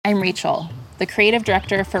I'm Rachel, the creative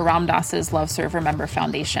director for Ram Dass's Love Serve Remember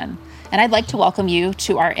Foundation, and I'd like to welcome you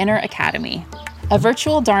to our Inner Academy, a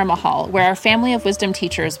virtual Dharma hall where our family of wisdom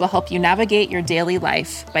teachers will help you navigate your daily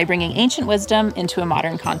life by bringing ancient wisdom into a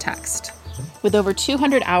modern context. With over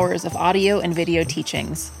 200 hours of audio and video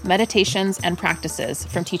teachings, meditations, and practices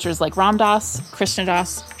from teachers like Ram Dass, Krishna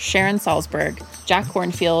Das, Sharon Salzberg, Jack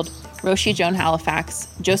Kornfield, Roshi Joan Halifax,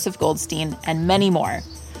 Joseph Goldstein, and many more,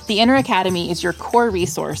 the Inner Academy is your core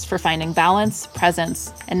resource for finding balance,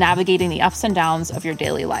 presence, and navigating the ups and downs of your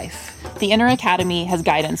daily life. The Inner Academy has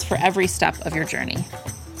guidance for every step of your journey.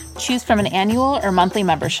 Choose from an annual or monthly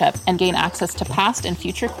membership and gain access to past and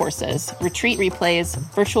future courses, retreat replays,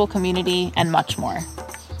 virtual community, and much more.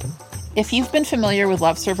 If you've been familiar with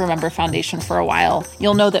Love Serve Remember Foundation for a while,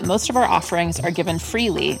 you'll know that most of our offerings are given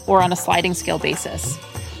freely or on a sliding scale basis.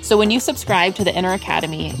 So when you subscribe to the Inner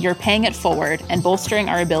Academy, you're paying it forward and bolstering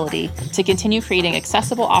our ability to continue creating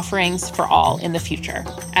accessible offerings for all in the future,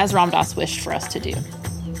 as Ram Dass wished for us to do.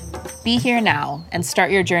 Be here now and start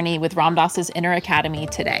your journey with Ram Dass's Inner Academy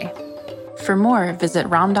today. For more, visit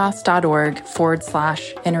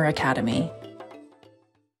ramdass.org/Inner Academy.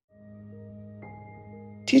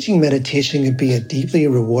 Teaching meditation can be a deeply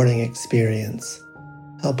rewarding experience.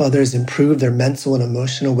 Help others improve their mental and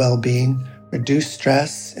emotional well-being, reduce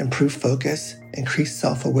stress, improve focus, increase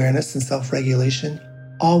self-awareness and self-regulation,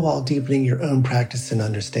 all while deepening your own practice and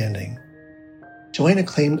understanding. Join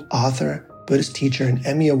acclaimed author, Buddhist teacher, and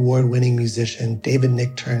Emmy Award-winning musician David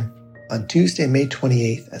Nichtern on Tuesday, May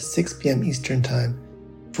 28th at 6 p.m. Eastern Time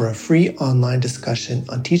for a free online discussion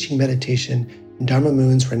on teaching meditation in Dharma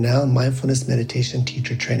Moon's renowned mindfulness meditation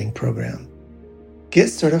teacher training program. Get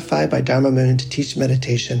certified by Dharma Moon to teach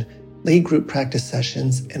meditation, lead group practice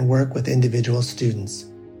sessions, and work with individual students.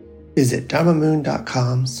 Visit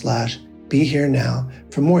dharmamoon.com/BeHereNow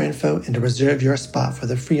for more info and to reserve your spot for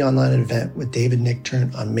the free online event with David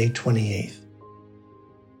Nichtern on May 28th.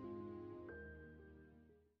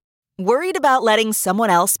 Worried about letting someone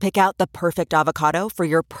else pick out the perfect avocado for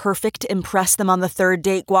your perfect impress them on the third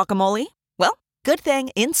date guacamole? Well, good thing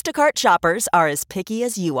Instacart shoppers are as picky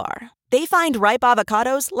as you are. They find ripe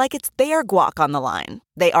avocados like it's their guac on the line.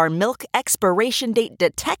 They are milk expiration date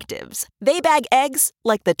detectives. They bag eggs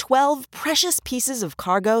like the 12 precious pieces of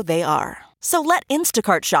cargo they are. So let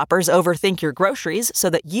Instacart shoppers overthink your groceries so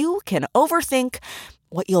that you can overthink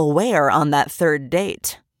what you'll wear on that third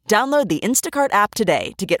date. Download the Instacart app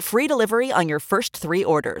today to get free delivery on your first 3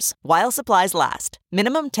 orders, while supplies last.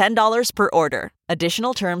 Minimum $10 per order.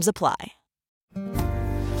 Additional terms apply.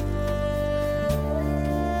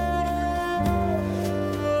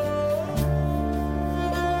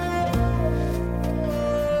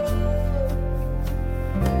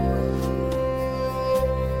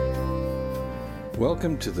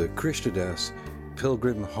 Welcome to the Krishna Das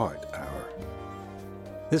Pilgrim Heart Hour.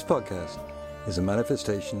 This podcast is a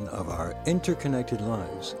manifestation of our interconnected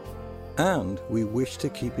lives, and we wish to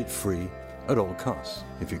keep it free at all costs,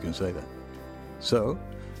 if you can say that. So,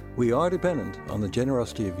 we are dependent on the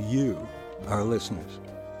generosity of you, our listeners.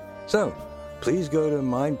 So, please go to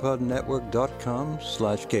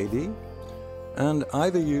mindpodnetwork.com/KD and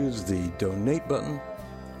either use the donate button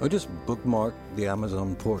or just bookmark the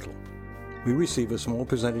Amazon portal. We receive a small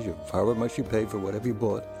percentage of however much you pay for whatever you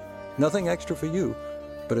bought. Nothing extra for you,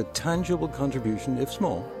 but a tangible contribution, if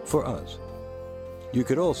small, for us. You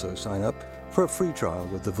could also sign up for a free trial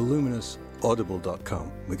with the voluminous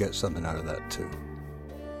audible.com. We get something out of that too.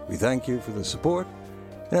 We thank you for the support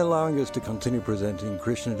and allowing us to continue presenting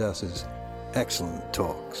Krishna Das's excellent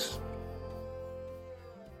talks.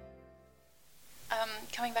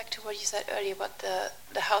 Coming back to what you said earlier about the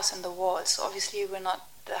house and the walls. So obviously we're not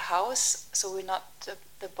the house, so we're not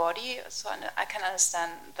the body. So I can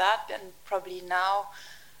understand that. And probably now,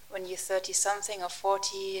 when you're 30-something or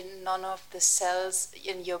 40, none of the cells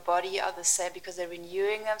in your body are the same because they're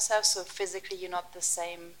renewing themselves. So physically, you're not the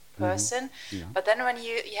same person. Mm-hmm. Yeah. But then when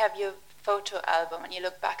you have your photo album and you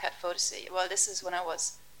look back at photos, say, well, this is when I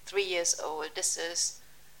was 3 years old. This is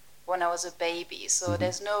when I was a baby. So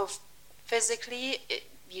there's no physically,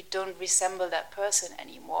 you don't resemble that person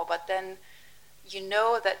anymore. But then you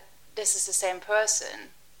know that this is the same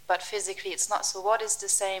person, but physically it's not. So what is the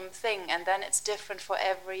same thing? And then it's different for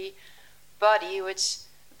every body, which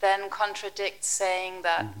then contradicts saying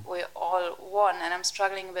that we're all one. And I'm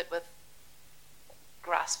struggling a bit with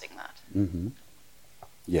grasping that. Mm-hmm.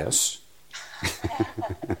 Yes.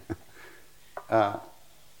 I'm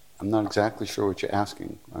not exactly sure what you're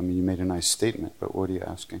asking. I mean, you made a nice statement, but what are you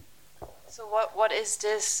asking? So what is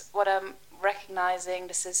this, what I'm recognizing,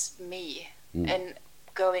 this is me, and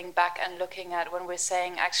going back and looking at when we're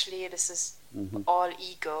saying actually this is all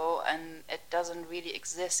ego and it doesn't really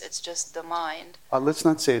exist. It's just the mind. Let's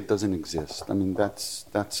not say it doesn't exist. I mean, that's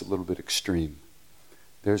a little bit extreme.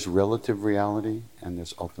 There's relative reality and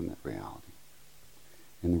there's ultimate reality.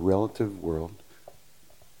 In the relative world,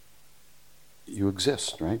 you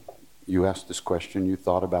exist, right? You asked this question, you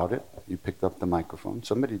thought about it, you picked up the microphone.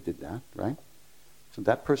 Somebody did that, right? So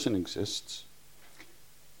that person exists.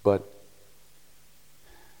 But,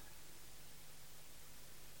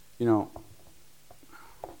 you know,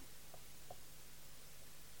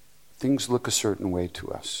 things look a certain way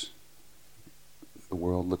to us. The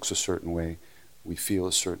world looks a certain way. We feel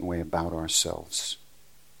a certain way about ourselves.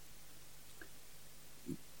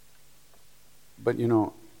 But, you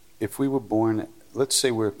know, if we were born, let's say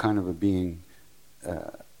we're kind of a being,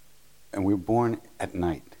 and we were born at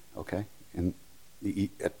night, okay?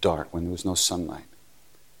 At dark, when there was no sunlight.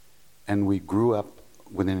 And we grew up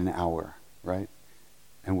within an hour, right?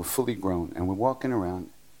 And we're fully grown, and we're walking around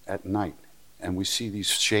at night, and we see these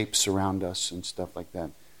shapes around us and stuff like that.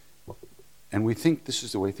 And we think this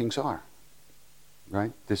is the way things are,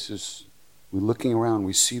 right? We're looking around,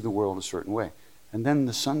 we see the world a certain way. And then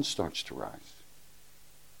the sun starts to rise.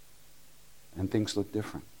 And things look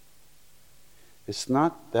different. It's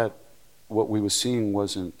not that what we were seeing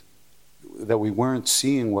that we weren't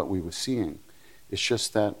seeing what we were seeing. It's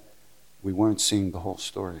just that we weren't seeing the whole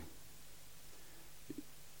story.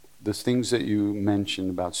 The things that you mentioned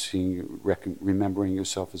about remembering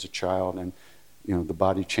yourself as a child and, you know, the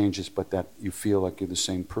body changes, but that you feel like you're the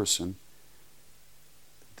same person,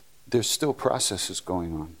 there's still processes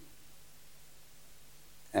going on.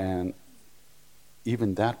 And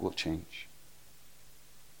even that will change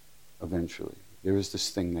eventually. There is this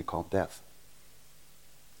thing they call death,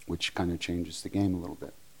 which kind of changes the game a little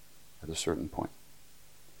bit at a certain point.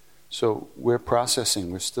 So we're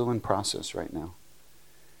processing, we're still in process right now.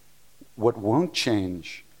 What won't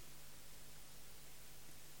change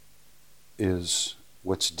is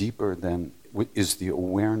what's deeper than, is the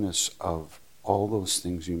awareness of all those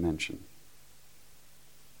things you mentioned.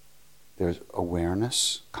 There's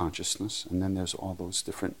awareness, consciousness, and then there's all those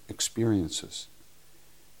different experiences.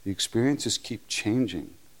 The experiences keep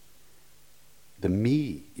changing. The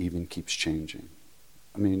me even keeps changing.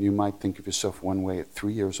 I mean, you might think of yourself one way at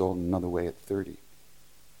 3 years old and another way at 30.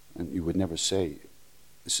 And you would never say,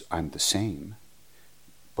 I'm the same.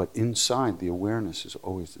 But inside, the awareness is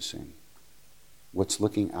always the same. What's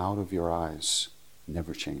looking out of your eyes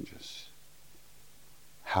never changes.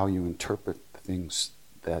 How you interpret the things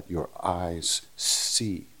that your eyes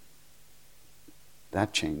see,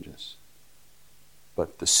 that changes.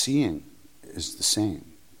 But the seeing is the same.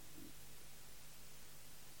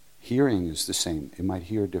 Hearing is the same. It might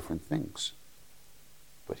hear different things,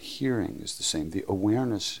 but hearing is the same. The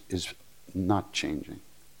awareness is not changing,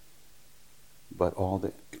 but all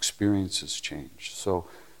the experiences change. So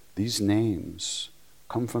these names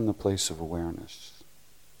come from the place of awareness.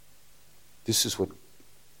 This is what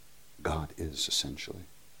God is, essentially.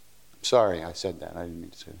 I'm sorry I said that. I didn't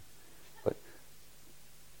mean to say that. But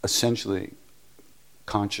essentially,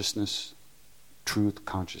 consciousness, truth,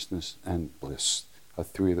 consciousness, and bliss are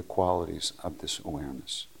three of the qualities of this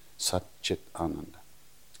awareness. Sat Chit Ananda.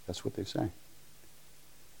 That's what they say.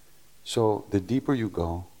 So the deeper you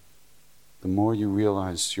go, the more you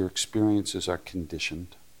realize your experiences are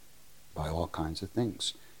conditioned by all kinds of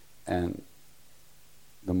things. And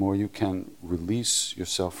the more you can release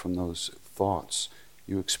yourself from those thoughts,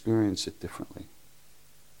 you experience it differently.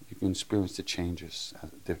 You can experience the changes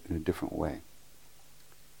in a different way.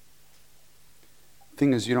 The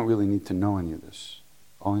thing is, you don't really need to know any of this.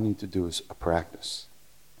 All you need to do is a practice.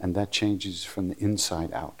 And that changes from the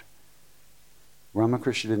inside out.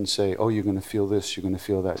 Ramakrishna didn't say, oh, you're going to feel this, you're going to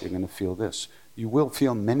feel that, you're going to feel this. You will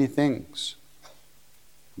feel many things.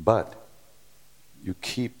 But you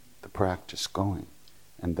keep the practice going.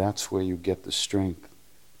 And that's where you get the strength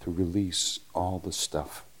to release all the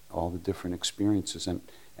stuff, all the different experiences, and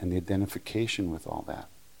the identification with all that.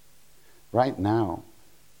 Right now,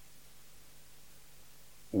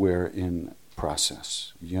 we're in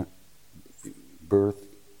process. Birth,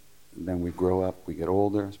 then we grow up, we get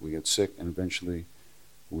older, we get sick, and eventually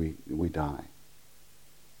we die.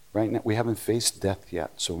 Right now, we haven't faced death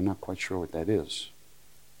yet, so we're not quite sure what that is.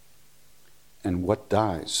 And what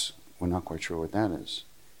dies, we're not quite sure what that is.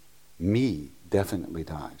 Me definitely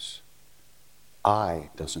dies. I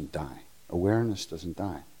doesn't die. Awareness doesn't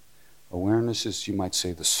die. Awareness is, you might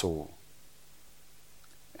say, the soul.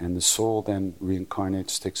 And the soul then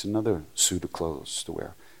reincarnates, takes another suit of clothes to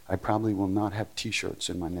wear. I probably will not have t-shirts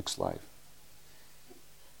in my next life,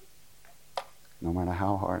 no matter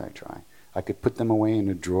how hard I try. I could put them away in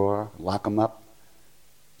a drawer, lock them up,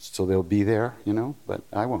 so they'll be there, but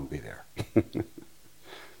I won't be there.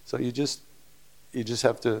 So you just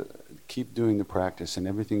have to keep doing the practice, and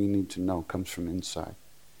everything you need to know comes from inside.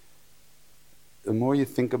 The more you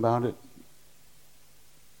think about it,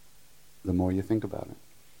 the more you think about it.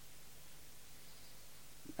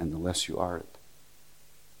 And the less you are it.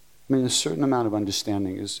 I mean, a certain amount of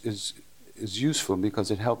understanding is useful because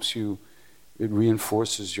it helps you, it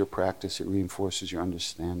reinforces your practice, it reinforces your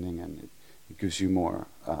understanding, and it gives you more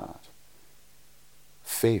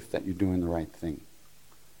faith that you're doing the right thing.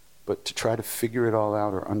 But to try to figure it all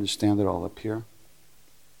out or understand it all up here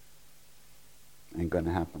ain't going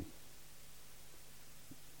to happen.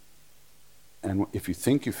 And if you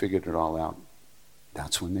think you figured it all out,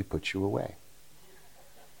 that's when they put you away.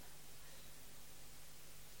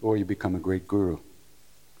 Or you become a great guru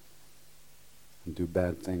and do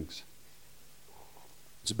bad things.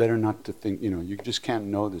 It's better not to think, you just can't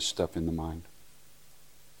know this stuff in the mind.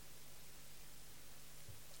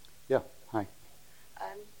 Yeah, hi. I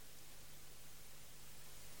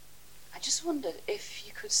just wondered if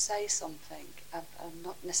you could say something. I'm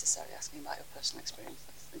not necessarily asking about your personal experience,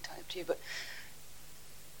 that's entirely up to you, but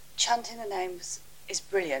chanting the names is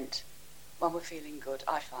brilliant when we're feeling good,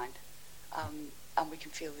 I find. And we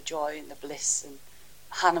can feel the joy and the bliss, and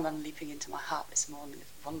Hanuman leaping into my heart this morning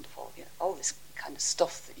is wonderful. All this kind of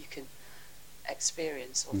stuff that you can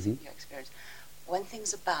experience or think you experience. When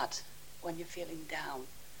things are bad, when you're feeling down,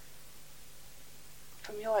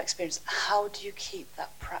 from your experience, how do you keep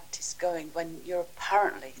that practice going when you're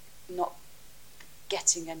apparently not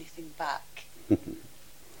getting anything back?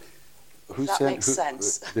 That makes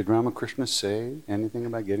sense. Did Ramakrishna say anything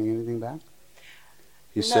about getting anything back?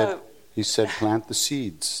 No. He said plant the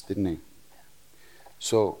seeds, didn't he?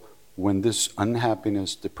 So when this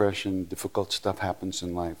unhappiness, depression, difficult stuff happens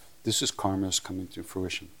in life, this is karma's coming to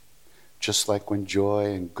fruition. Just like when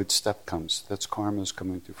joy and good stuff comes, that's karma's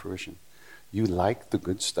coming to fruition. You like the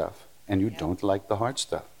good stuff, and you don't like the hard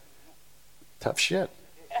stuff. Tough shit.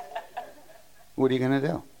 What are you going to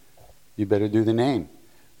do? You better do the name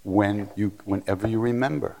whenever you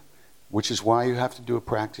remember, which is why you have to do a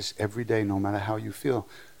practice every day, no matter how you feel.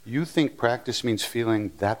 You think practice means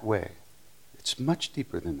feeling that way. It's much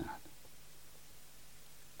deeper than that.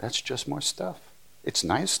 That's just more stuff. It's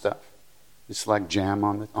nice stuff. It's like jam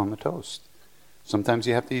on the toast. Sometimes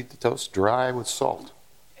you have to eat the toast dry with salt,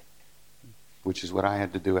 which is what I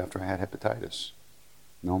had to do after I had hepatitis.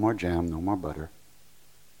 No more jam, no more butter.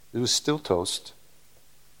 It was still toast.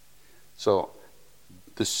 So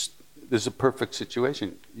this is a perfect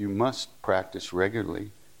situation. You must practice regularly,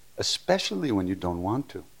 especially when you don't want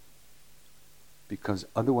to, because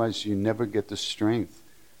otherwise you never get the strength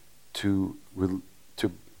to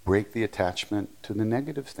break the attachment to the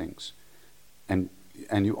negative things. And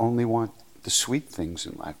you only want the sweet things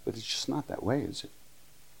in life, but it's just not that way, is it?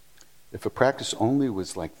 If a practice only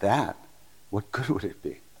was like that, what good would it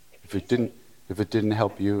be if it didn't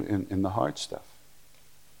help you in the hard stuff?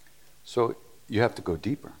 So you have to go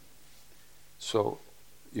deeper. So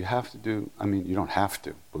you have to do, you don't have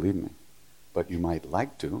to, believe me, but you might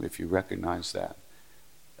like to if you recognize that.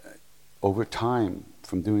 Over time,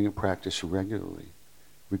 from doing a practice regularly,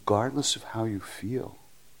 regardless of how you feel,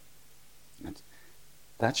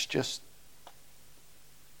 that's just,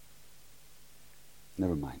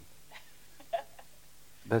 never mind.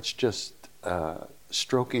 That's just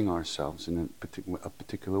stroking ourselves in a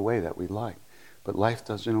particular way that we like. But life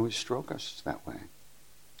doesn't always stroke us that way.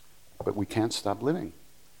 But we can't stop living.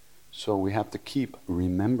 So we have to keep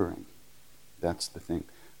remembering. That's the thing.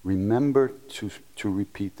 Remember to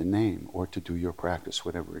repeat the name or to do your practice,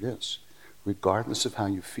 whatever it is. Regardless of how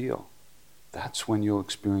you feel, that's when you'll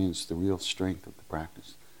experience the real strength of the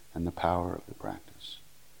practice and the power of the practice.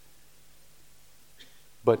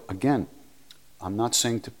 But again, I'm not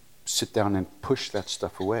saying to sit down and push that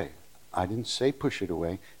stuff away. I didn't say push it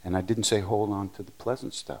away, and I didn't say hold on to the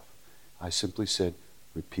pleasant stuff. I simply said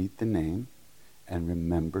repeat the name and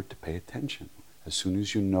remember to pay attention. As soon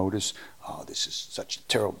as you notice, oh, this is such a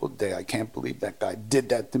terrible day. I can't believe that guy did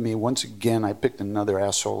that to me. Once again, I picked another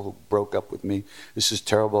asshole who broke up with me. This is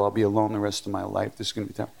terrible. I'll be alone the rest of my life. This is going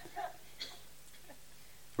to be terrible.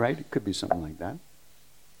 Right? It could be something like that.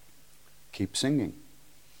 Keep singing.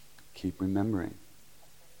 Keep remembering.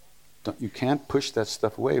 You can't push that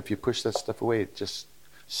stuff away. If you push that stuff away, it just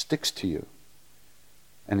sticks to you.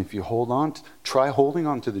 And if you try holding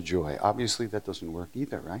on to the joy. Obviously, that doesn't work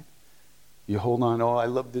either, right? You hold on, oh, I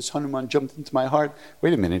love this. Hanuman jumped into my heart.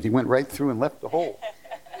 Wait a minute, he went right through and left the hole.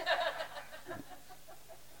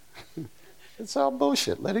 It's all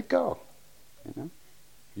bullshit. Let it go.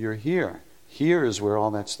 You're here. Here is where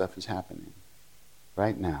all that stuff is happening.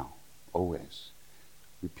 Right now, always.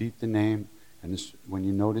 Repeat the name, and when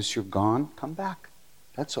you notice you're gone, come back.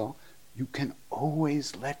 That's all. You can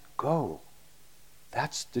always let go.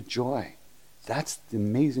 That's the joy. That's the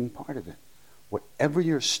amazing part of it. Whatever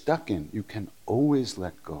you're stuck in, you can always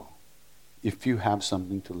let go if you have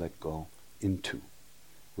something to let go into,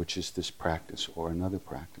 which is this practice or another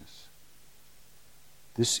practice.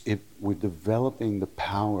 We're developing the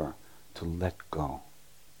power to let go,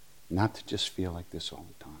 not to just feel like this all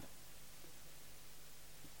the time.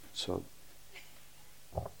 So,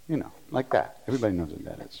 like that. Everybody knows what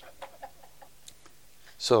that is.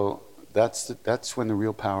 So that's when the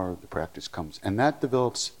real power of the practice comes. And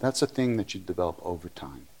that's a thing that you develop over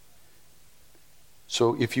time.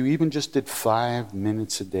 So if you even just did 5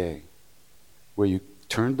 minutes a day, where you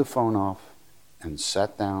turned the phone off and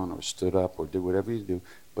sat down or stood up or did whatever you do,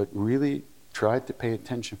 but really tried to pay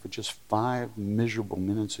attention for just 5 miserable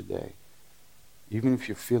minutes a day, even if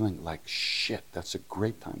you're feeling like shit, that's a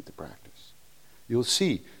great time to practice. You'll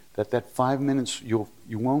see that 5 minutes, you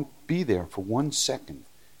won't be there for 1 second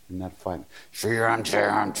in that 5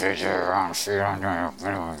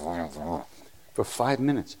 for 5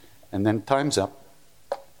 minutes. And then time's up.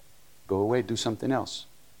 Go away, do something else.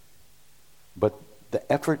 But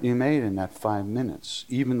the effort you made in that 5 minutes,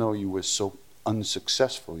 even though you were so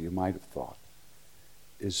unsuccessful, you might have thought,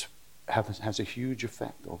 has a huge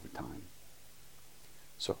effect over time.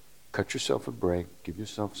 So cut yourself a break, give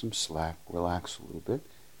yourself some slack, relax a little bit,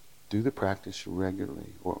 do the practice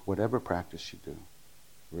regularly, or whatever practice you do,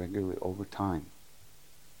 regularly over time.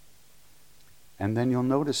 And then you'll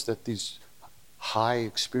notice that these high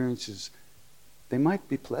experiences, they might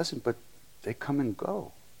be pleasant, but they come and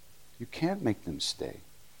go. You can't make them stay.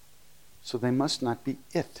 So they must not be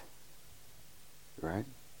it, right?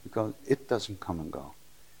 Because it doesn't come and go.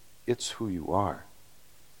 It's who you are,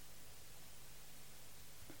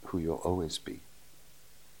 who you'll always be.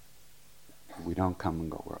 We don't come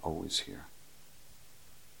and go, we're always here.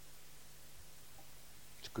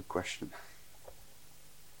 It's a good question.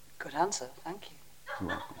 Good answer, thank you. You're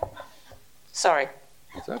welcome. Sorry.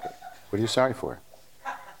 It's okay. What are you sorry for?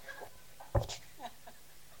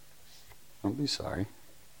 Don't be sorry.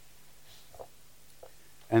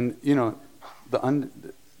 And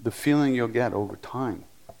the feeling you'll get over time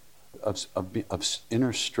of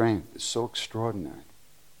inner strength is so extraordinary.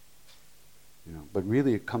 But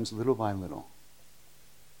really it comes little by little.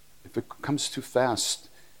 If it comes too fast,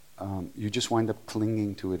 you just wind up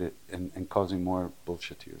clinging to it and causing more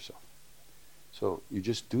bullshit to yourself. So you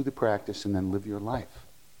just do the practice and then live your life.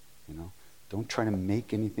 Don't try to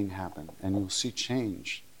make anything happen, and you'll see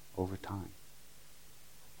change over time.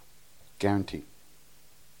 Guaranteed.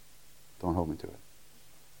 Don't hold me to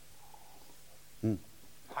it.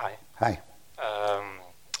 Hi. Hi.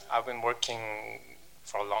 I've been working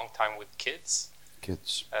for a long time with kids.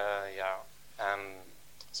 Kids. Yeah, and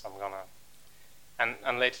so I'm gonna.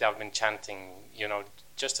 And lately I've been chanting,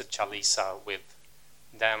 just a Chalisa with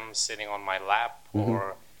them sitting on my lap,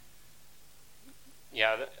 or.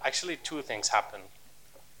 Yeah, actually 2 things happen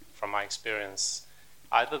from my experience.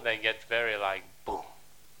 Either they get very boom,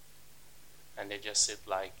 and they just sit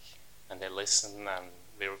and they listen and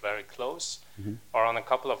we're very close. Or on a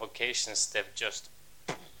couple of occasions they've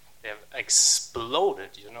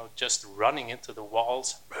exploded, just running into the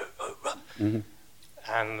walls. And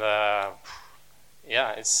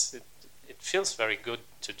it feels very good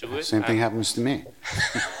to do it. Same thing happens to me.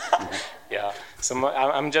 Yeah, so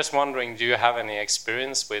I'm just wondering, do you have any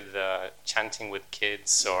experience with chanting with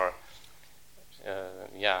kids, or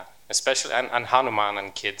especially and Hanuman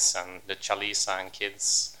and kids and the Chalisa and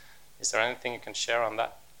kids? Is there anything you can share on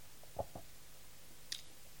that?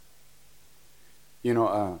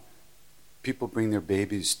 People bring their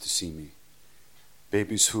babies to see me.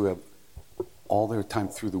 Babies who have all their time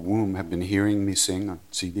through the womb have been hearing me sing on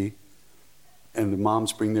CD. And the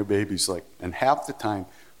moms bring their babies and half the time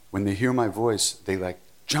when they hear my voice, they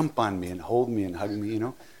jump on me and hold me and hug me,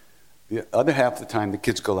 The other half of the time, the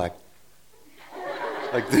kids go like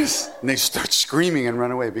this, and they start screaming and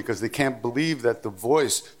run away because they can't believe that the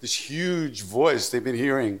voice, this huge voice they've been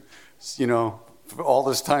hearing, for all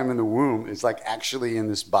this time in the womb, is actually in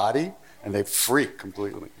this body, and they freak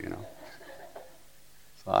completely,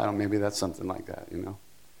 So I don't know, maybe that's something like that,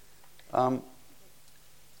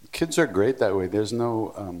 Kids are great that way. There's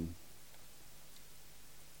no...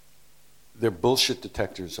 Their bullshit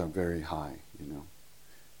detectors are very high,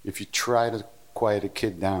 If you try to quiet a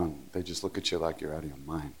kid down, they just look at you like you're out of your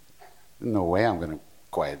mind. There's no way I'm going to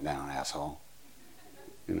quiet down, asshole.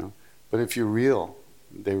 But if you're real,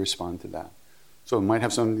 they respond to that. So it might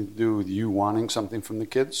have something to do with you wanting something from the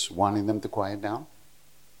kids, wanting them to quiet down.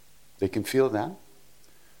 They can feel that.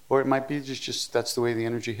 Or it might be just that's the way the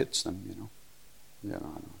energy hits them, you know. Yeah,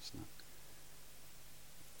 no, it's not.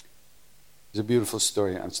 It's a beautiful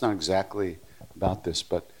story. It's not exactly about this,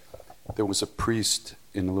 but there was a priest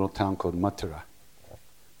in a little town called Mathura,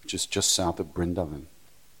 which is just south of Vrindavan.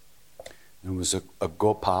 There was a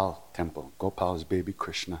Gopal temple. Gopal is baby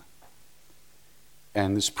Krishna.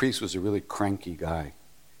 And this priest was a really cranky guy,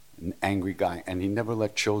 an angry guy, and he never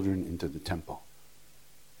let children into the temple.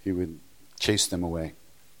 He would chase them away.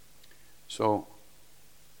 So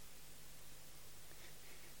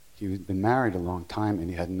he had been married a long time and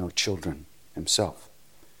he had no children himself.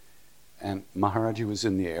 And Maharaji was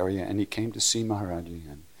in the area and he came to see Maharaji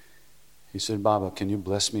and he said, Baba, can you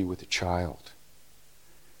bless me with a child?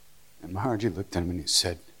 And Maharaji looked at him and he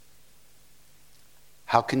said,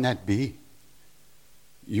 how can that be?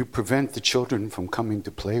 You prevent the children from coming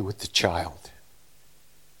to play with the child.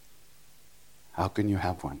 How can you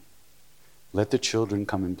have one? Let the children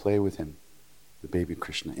come and play with him, the baby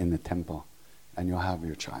Krishna, in the temple, and you'll have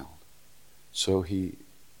your child. So he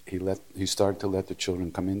started to let the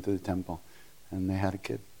children come into the temple, and they had a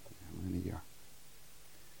kid in a year.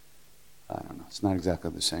 I don't know, it's not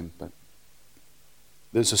exactly the same, but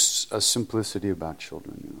there's a simplicity about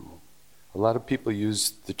children, you know. A lot of people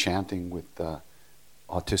use the chanting with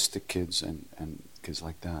autistic kids and kids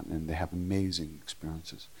like that, and they have amazing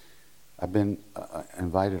experiences. I've been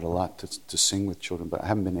invited a lot to sing with children, but I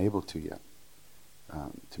haven't been able to yet,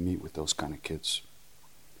 to meet with those kind of kids.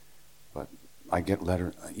 But I get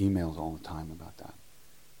emails all the time about that.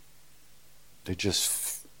 They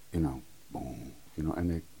just, boom,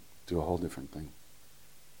 and they do a whole different thing.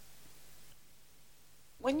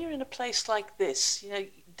 When you're in a place like this,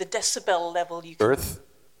 the decibel level you can... Earth?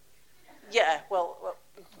 Yeah, well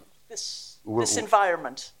this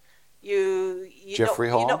environment. You Jeffrey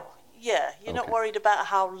Hall? You're not worried about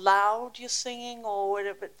how loud you're singing or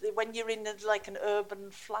whatever, but when you're in like an urban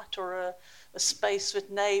flat or a space with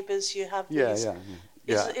neighbours, you have these...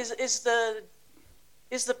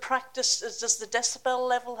 Is the practice, does the decibel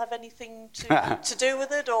level have anything to do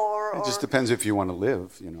with it, or... It just depends if you want to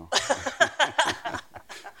live,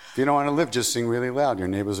 If you don't want to live, just sing really loud. Your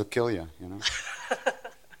neighbors will kill you,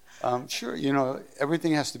 Sure,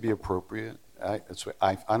 everything has to be appropriate. I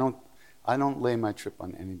don't lay my trip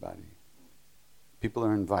on anybody. People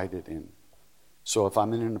are invited in. So if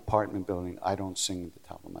I'm in an apartment building, I don't sing at the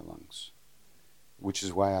top of my lungs, which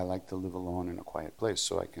is why I like to live alone in a quiet place,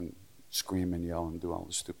 so I can scream and yell and do all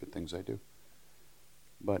the stupid things I do.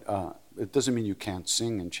 But it doesn't mean you can't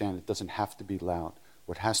sing and chant. It doesn't have to be loud.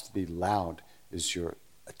 What has to be loud is your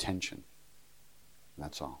attention.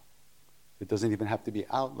 That's all. It doesn't even have to be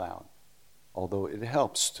out loud, although it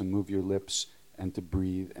helps to move your lips and to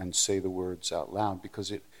breathe and say the words out loud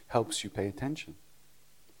because it helps you pay attention.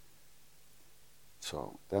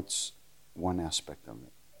 So that's one aspect of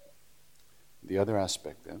it. The other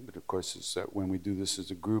aspect of it, of course, is that when we do this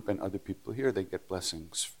as a group and other people here, they get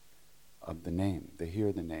blessings of the name. They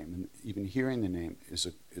hear the name, and even hearing the name is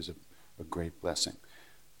a great blessing.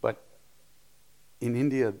 But in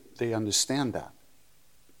India, they understand that.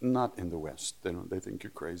 Not in the West. They think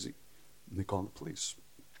you're crazy. And they call the police.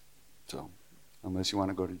 So, unless you want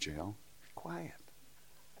to go to jail, quiet.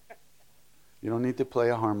 You don't need to play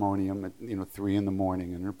a harmonium at 3 a.m.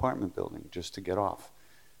 in an apartment building just to get off.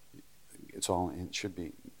 It should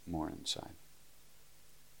be more inside.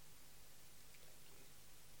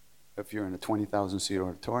 If you're in a 20,000-seat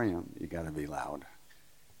auditorium, you got to be loud.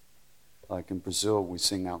 Like in Brazil, we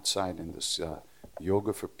sing outside in this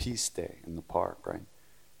Yoga for Peace Day in the park, right?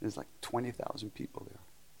 There's like 20,000 people there.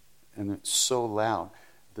 And it's so loud.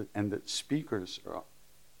 And the speakers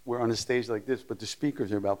we're on a stage like this, but the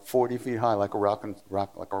speakers are about 40 feet high, like a rock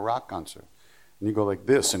concert. And you go like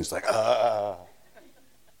this, and it's like, ah.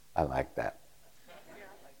 I like that.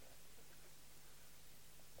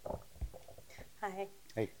 Hi.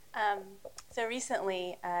 Hey. So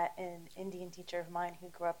recently, an Indian teacher of mine who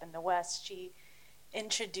grew up in the West, she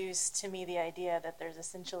introduced to me the idea that there's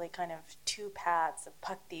essentially kind of two paths of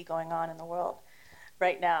bhakti going on in the world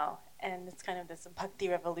right now. And it's kind of this bhakti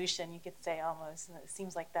revolution, you could say almost, and it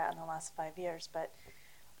seems like that in the last 5 years. But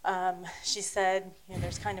she said,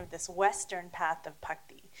 there's kind of this Western path of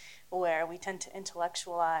bhakti where we tend to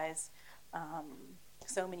intellectualize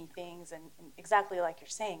so many things, and exactly like you're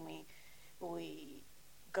saying, we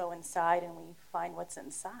go inside and we find what's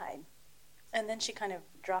inside. And then she kind of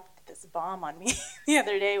dropped this bomb on me the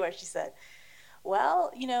other day where she said,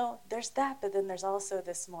 well, there's that, but then there's also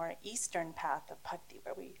this more Eastern path of bhakti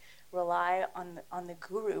where rely on the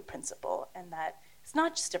guru principle, and that it's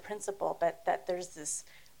not just a principle, but that there's this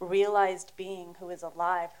realized being who is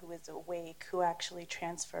alive, who is awake, who actually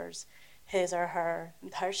transfers his or her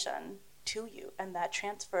darshan to you, and that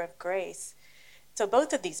transfer of grace. So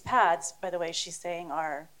both of these paths, by the way, she's saying,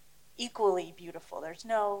 are equally beautiful. There's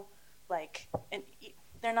no, like, and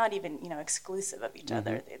they're not even, exclusive of each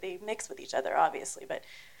other. They mix with each other, obviously. But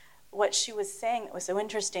what she was saying that was so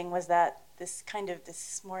interesting was that this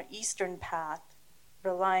more Eastern path,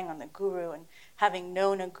 relying on the guru and having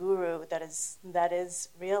known a guru that is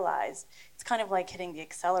realized, it's kind of like hitting the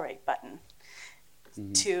accelerate button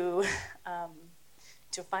to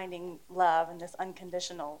finding love in this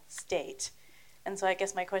unconditional state. And so I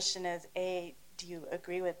guess my question is, A, do you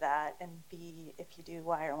agree with that? And B, if you do,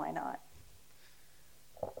 why or why not?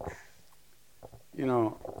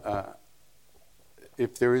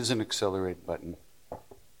 If there is an accelerate button,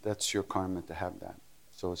 that's your karma to have that.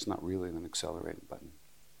 So it's not really an accelerated button.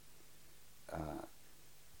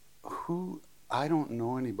 I don't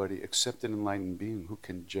know anybody except an enlightened being who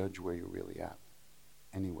can judge where you're really at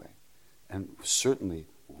anyway. And certainly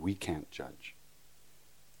we can't judge.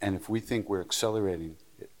 And if we think we're accelerating,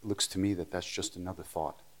 it looks to me that that's just another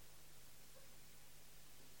thought.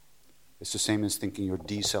 It's the same as thinking you're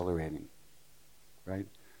decelerating, right?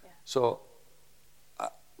 Yeah. So,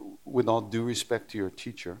 with all due respect to your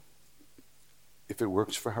teacher, if it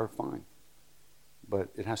works for her, fine. But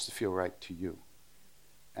it has to feel right to you.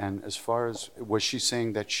 And as far as, was she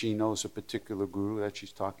saying that she knows a particular guru that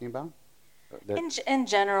she's talking about? In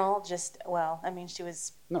general, she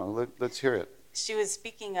was... No, let's hear it. She was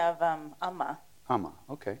speaking of Amma. Amma,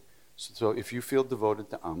 okay. So if you feel devoted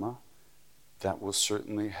to Amma, that will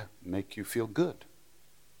certainly make you feel good.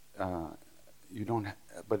 But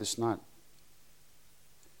it's not...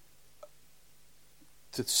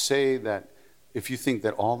 To say that if you think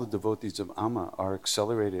that all the devotees of Amma are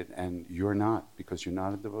accelerated and you're not because you're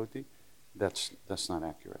not a devotee, that's not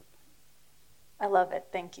accurate. I love it.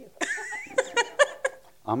 Thank you.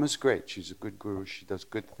 Amma's great. She's a good guru. She does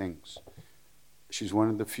good things. She's one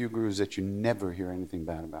of the few gurus that you never hear anything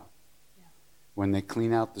bad about. Yeah. When they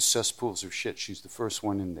clean out the cesspools of shit, she's the first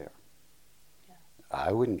one in there. Yeah.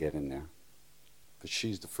 I wouldn't get in there. But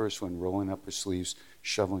she's the first one rolling up her sleeves,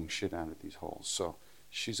 shoveling shit out of these holes. So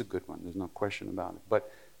she's a good one. There's no question about it.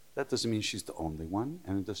 But that doesn't mean she's the only one,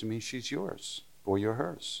 and it doesn't mean she's yours or you're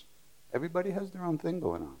hers. Everybody has their own thing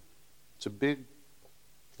going on.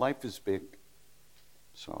 Life is big.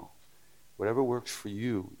 So whatever works for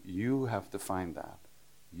you, you have to find that.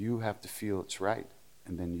 You have to feel it's right,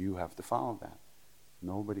 and then you have to follow that.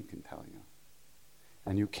 Nobody can tell you.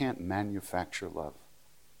 And you can't manufacture love.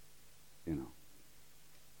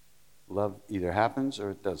 Love either happens or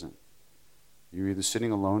it doesn't. You're either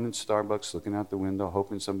sitting alone in Starbucks looking out the window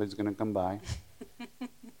hoping somebody's going to come by,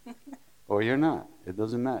 or you're not. It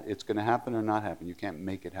doesn't matter. It's going to happen or not happen. You can't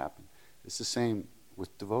make it happen. It's the same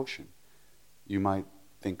with devotion. You might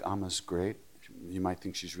think Amma's great. You might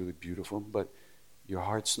think she's really beautiful, but your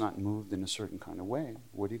heart's not moved in a certain kind of way.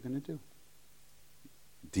 What are you going to do?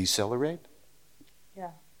 Decelerate?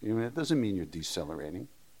 Yeah. It doesn't mean you're decelerating.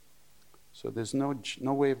 So there's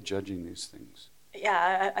no way of judging these things.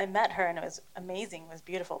 Yeah, I met her and it was amazing. It was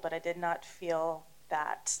beautiful, but I did not feel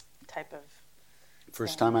that type of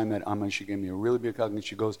First time I met Amma, she gave me a really big hug and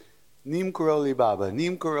she goes, Neem Karoli Baba,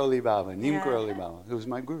 Neem Karoli Baba, Neem Karoli Baba. It was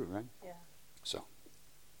my guru, right? Yeah. So.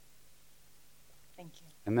 Thank you.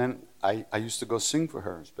 And then I used to go sing for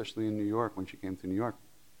her, especially in New York when she came to New York.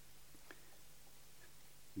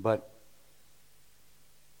 But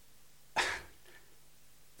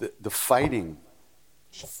the fighting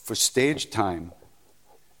for stage time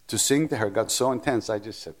to sing to her got so intense, I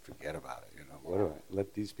just said, forget about it. What do I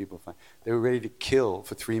let these people fight? They were ready to kill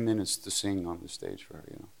for 3 minutes to sing on the stage for her.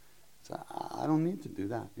 So I don't need to do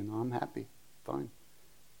that. I'm happy, fine.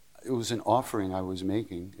 It was an offering I was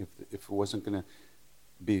making. If it wasn't going to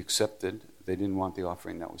be accepted, they didn't want the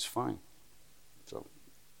offering. That was fine. So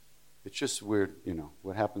it's just weird.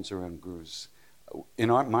 What happens around gurus. In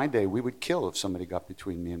my day, we would kill if somebody got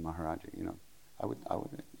between me and Maharaji. I would.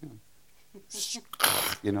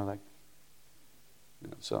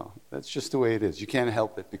 So that's just the way it is. You can't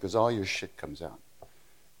help it because all your shit comes out.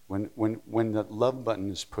 When the love button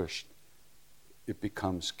is pushed, it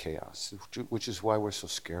becomes chaos, which is why we're so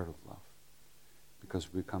scared of love,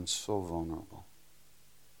 because we become so vulnerable.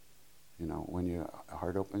 When your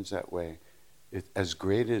heart opens that way, as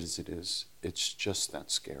great as it is, it's just that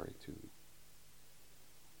scary too.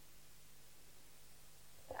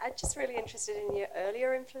 I'm just really interested in your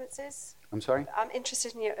earlier influences. I'm sorry? I'm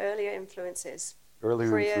interested in your earlier influences.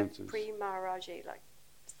 Earlier influences. Pre-Maharaji, like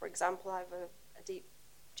For example, I have a deep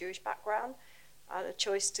Jewish background. I had a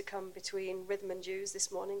choice to come between rhythm and Jews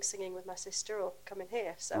this morning, singing with my sister, or coming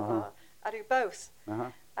here. So I do both.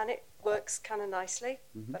 And it works kind of nicely.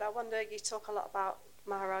 But I wonder, you talk a lot about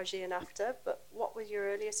Maharaji and after, but what was your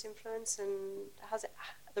earliest influence, and has it,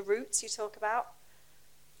 the roots you talk about?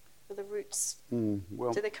 Were the roots,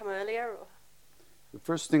 well, did they come earlier? Or? The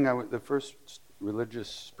first religious,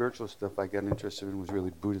 spiritual stuff I got interested in was really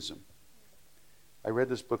Buddhism. I read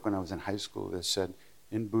this book when I was in high school that said,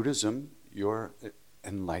 in Buddhism, your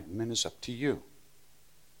enlightenment is up to you.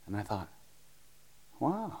 And I thought,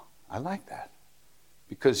 wow, I like that.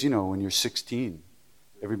 Because, when you're 16,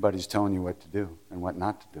 everybody's telling you what to do and what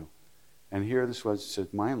not to do. And here this was, it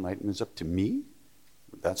said, my enlightenment is up to me?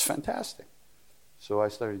 That's fantastic. So I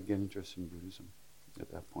started getting interested in Buddhism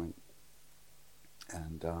at that point.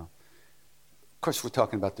 And of course, we're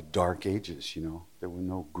talking about the dark ages, There were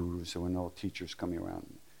no gurus, there were no teachers coming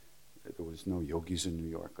around. There was no yogis in New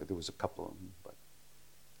York. There was a couple of them, but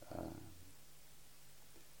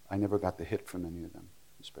I never got the hit from any of them,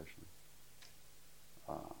 especially.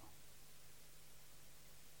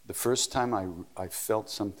 The first time I felt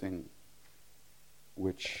something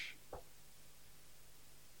which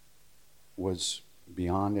was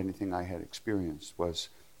beyond anything I had experienced was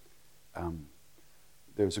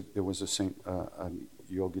there was a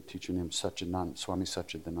yoga teacher named Swami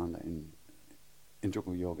Satchidananda in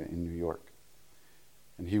Integral Yoga in New York.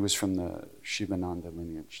 And he was from the Shivananda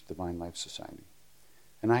lineage, Divine Life Society.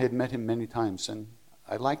 And I had met him many times, and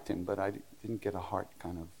I liked him, but I didn't get a heart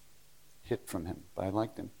kind of hit from him, but I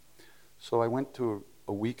liked him. So I went to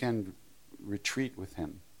a weekend retreat with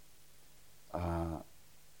him,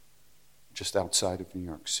 just outside of New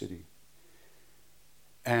York City.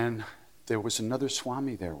 And there was another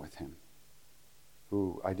Swami there with him,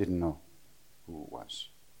 who I didn't know who it was.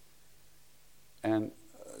 And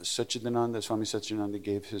Satchidananda, Swami Satchidananda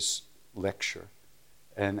gave his lecture.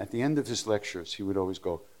 And at the end of his lectures, he would always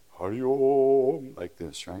go, Hari Om, like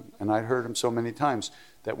this, right? And I'd heard him so many times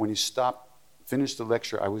that when he finished the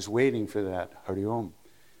lecture, I was waiting for that Hari Om.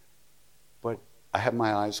 But I had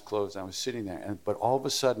my eyes closed. I was sitting there. But all of a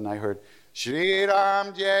sudden, I heard, Shri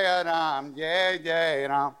Ram, Jai Ram, Jai Jai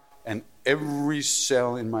Ram. And every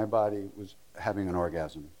cell in my body was having an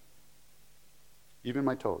orgasm. Even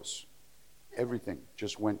my toes. Everything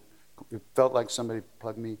just went, it felt like somebody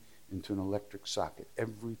plugged me into an electric socket.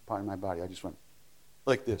 Every part of my body, I just went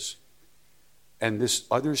like this. And this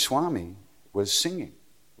other Swami was singing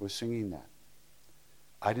that.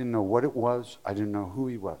 I didn't know what it was. I didn't know who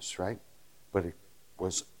he was, right? But it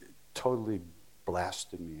totally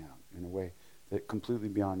blasted me out in a way that completely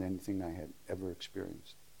beyond anything I had ever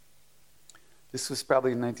experienced. This was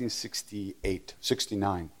probably in 1968,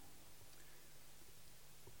 69.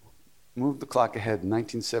 Move the clock ahead,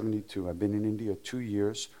 1972. I've been in India 2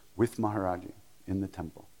 years with Maharaji in the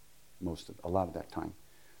temple, a lot of that time.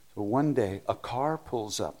 So one day, a car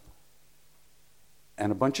pulls up,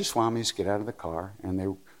 and a bunch of swamis get out of the car, and they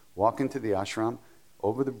walk into the ashram,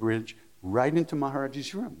 over the bridge, right into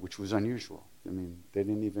Maharaji's room, which was unusual. I mean,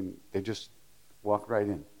 they just walked right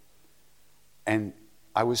in. And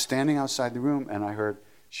I was standing outside the room, and I heard,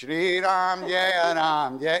 Shri Ram, Jai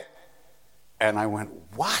Ram, Jai. And I went,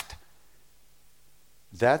 what?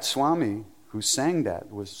 That Swami who sang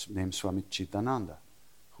that was named Swami Chidananda,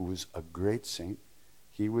 who was a great saint.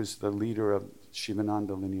 He was the leader of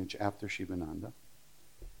Shivananda lineage after Shivananda.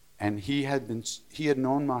 And he had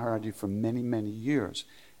known Maharaji for many, many years.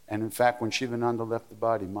 And in fact, when Shivananda left the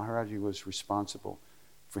body, Maharaji was responsible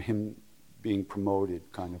for him being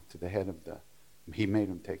promoted kind of to the head of he made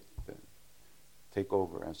him take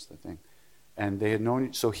over as the thing. And they had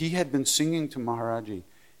known, so he had been singing to Maharaji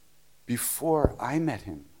before I met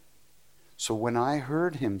him. So when I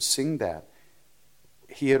heard him sing that,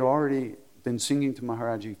 he had already been singing to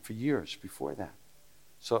Maharaji for years before that.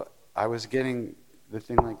 So I was getting the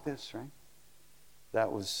thing like this, right?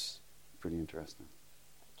 That was pretty interesting.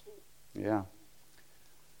 Yeah.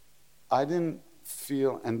 I didn't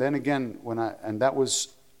feel, and then again,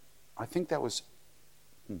 I think that was,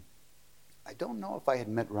 I don't know if I had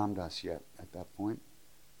met Ram Dass yet at that point.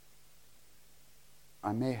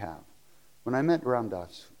 I may have. When I met Ram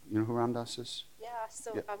Dass, you know who Ram Dass is? Yeah, I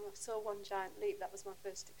saw One Giant Leap. That was my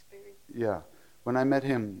first experience. Yeah. When I met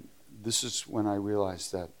him, this is when I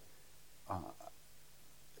realized that,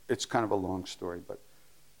 it's kind of a long story, but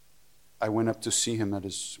I went up to see him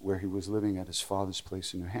where he was living at his father's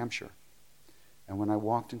place in New Hampshire. And when I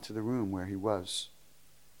walked into the room where he was,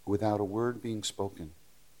 without a word being spoken,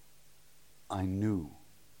 I knew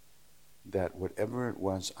that whatever it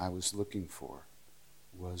was I was looking for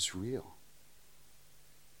was real.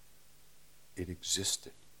 it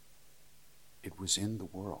existed. It was in the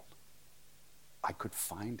world. I could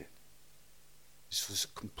find it. This was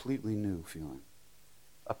a completely new feeling.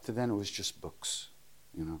 Up to then, it was just books,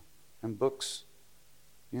 you know. And books,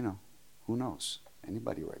 you know, who knows?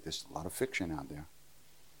 Anybody write? There's a lot of fiction out there.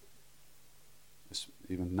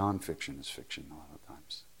 Even non-fiction is fiction a lot of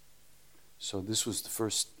times. So this was the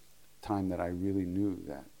first time that I really knew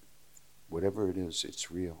that whatever it is,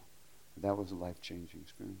 it's real. That was a life-changing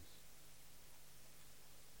experience.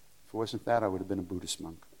 If it wasn't that, I would have been a Buddhist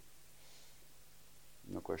monk.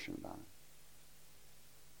 No question about it.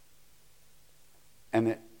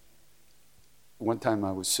 And one time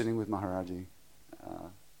I was sitting with Maharaji,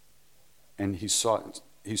 and he saw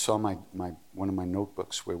my one of my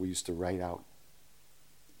notebooks where we used to write out,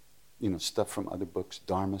 you know, stuff from other books,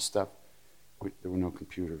 Dharma stuff. There were no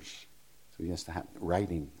computers, so he has to have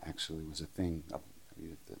writing. Actually, was a thing.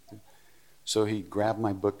 So he grabbed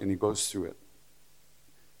my book and he goes through it,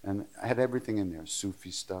 and I had everything in there: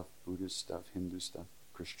 Sufi stuff, Buddhist stuff, Hindu stuff,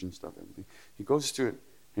 Christian stuff, everything. He goes through it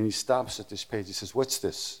and he stops at this page. He says, "What's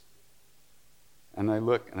this?" And I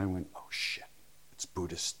look and I went, "Oh shit, it's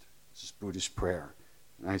Buddhist. This is Buddhist prayer."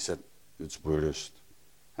 And I said, "It's Buddhist."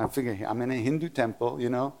 And I figure I'm in a Hindu temple, you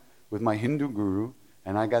know, with my Hindu guru,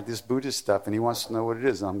 and I got this Buddhist stuff, and he wants to know what it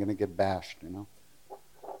is, and I'm going to get bashed, you know.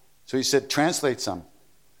 So he said, "Translate some."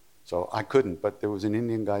 So I couldn't, but there was an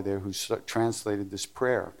Indian guy there who translated this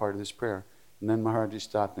prayer, part of this prayer. And then Maharaji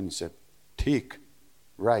stopped and he said, "Teek,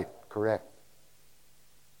 right, correct."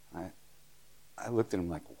 I looked at him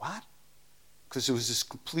like, "What?" Because it was this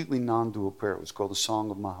completely non-dual prayer. It was called the Song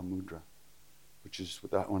of Mahamudra, which is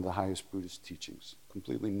one of the highest Buddhist teachings.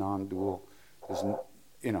 Completely non-dual. There's,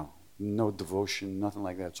 you know, no devotion, nothing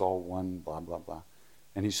like that. It's all one, blah, blah, blah.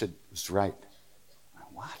 And he said, "It was right." I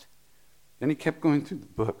went, "What?" Then he kept going through the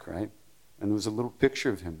book, right? And there was a little picture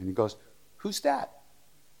of him. And he goes, "Who's that?"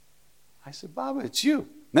 I said, "Baba, it's you."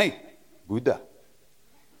 "Nay, Buddha."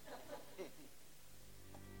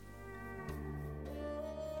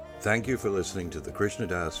 Thank you for listening to the Krishna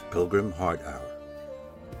Das Pilgrim Heart Hour.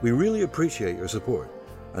 We really appreciate your support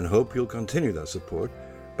and hope you'll continue that support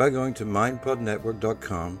by going to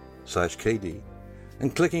mindpodnetwork.com/KD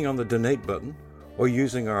and clicking on the donate button or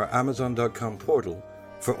using our Amazon.com portal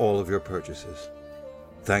for all of your purchases.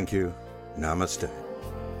 Thank you. Namaste.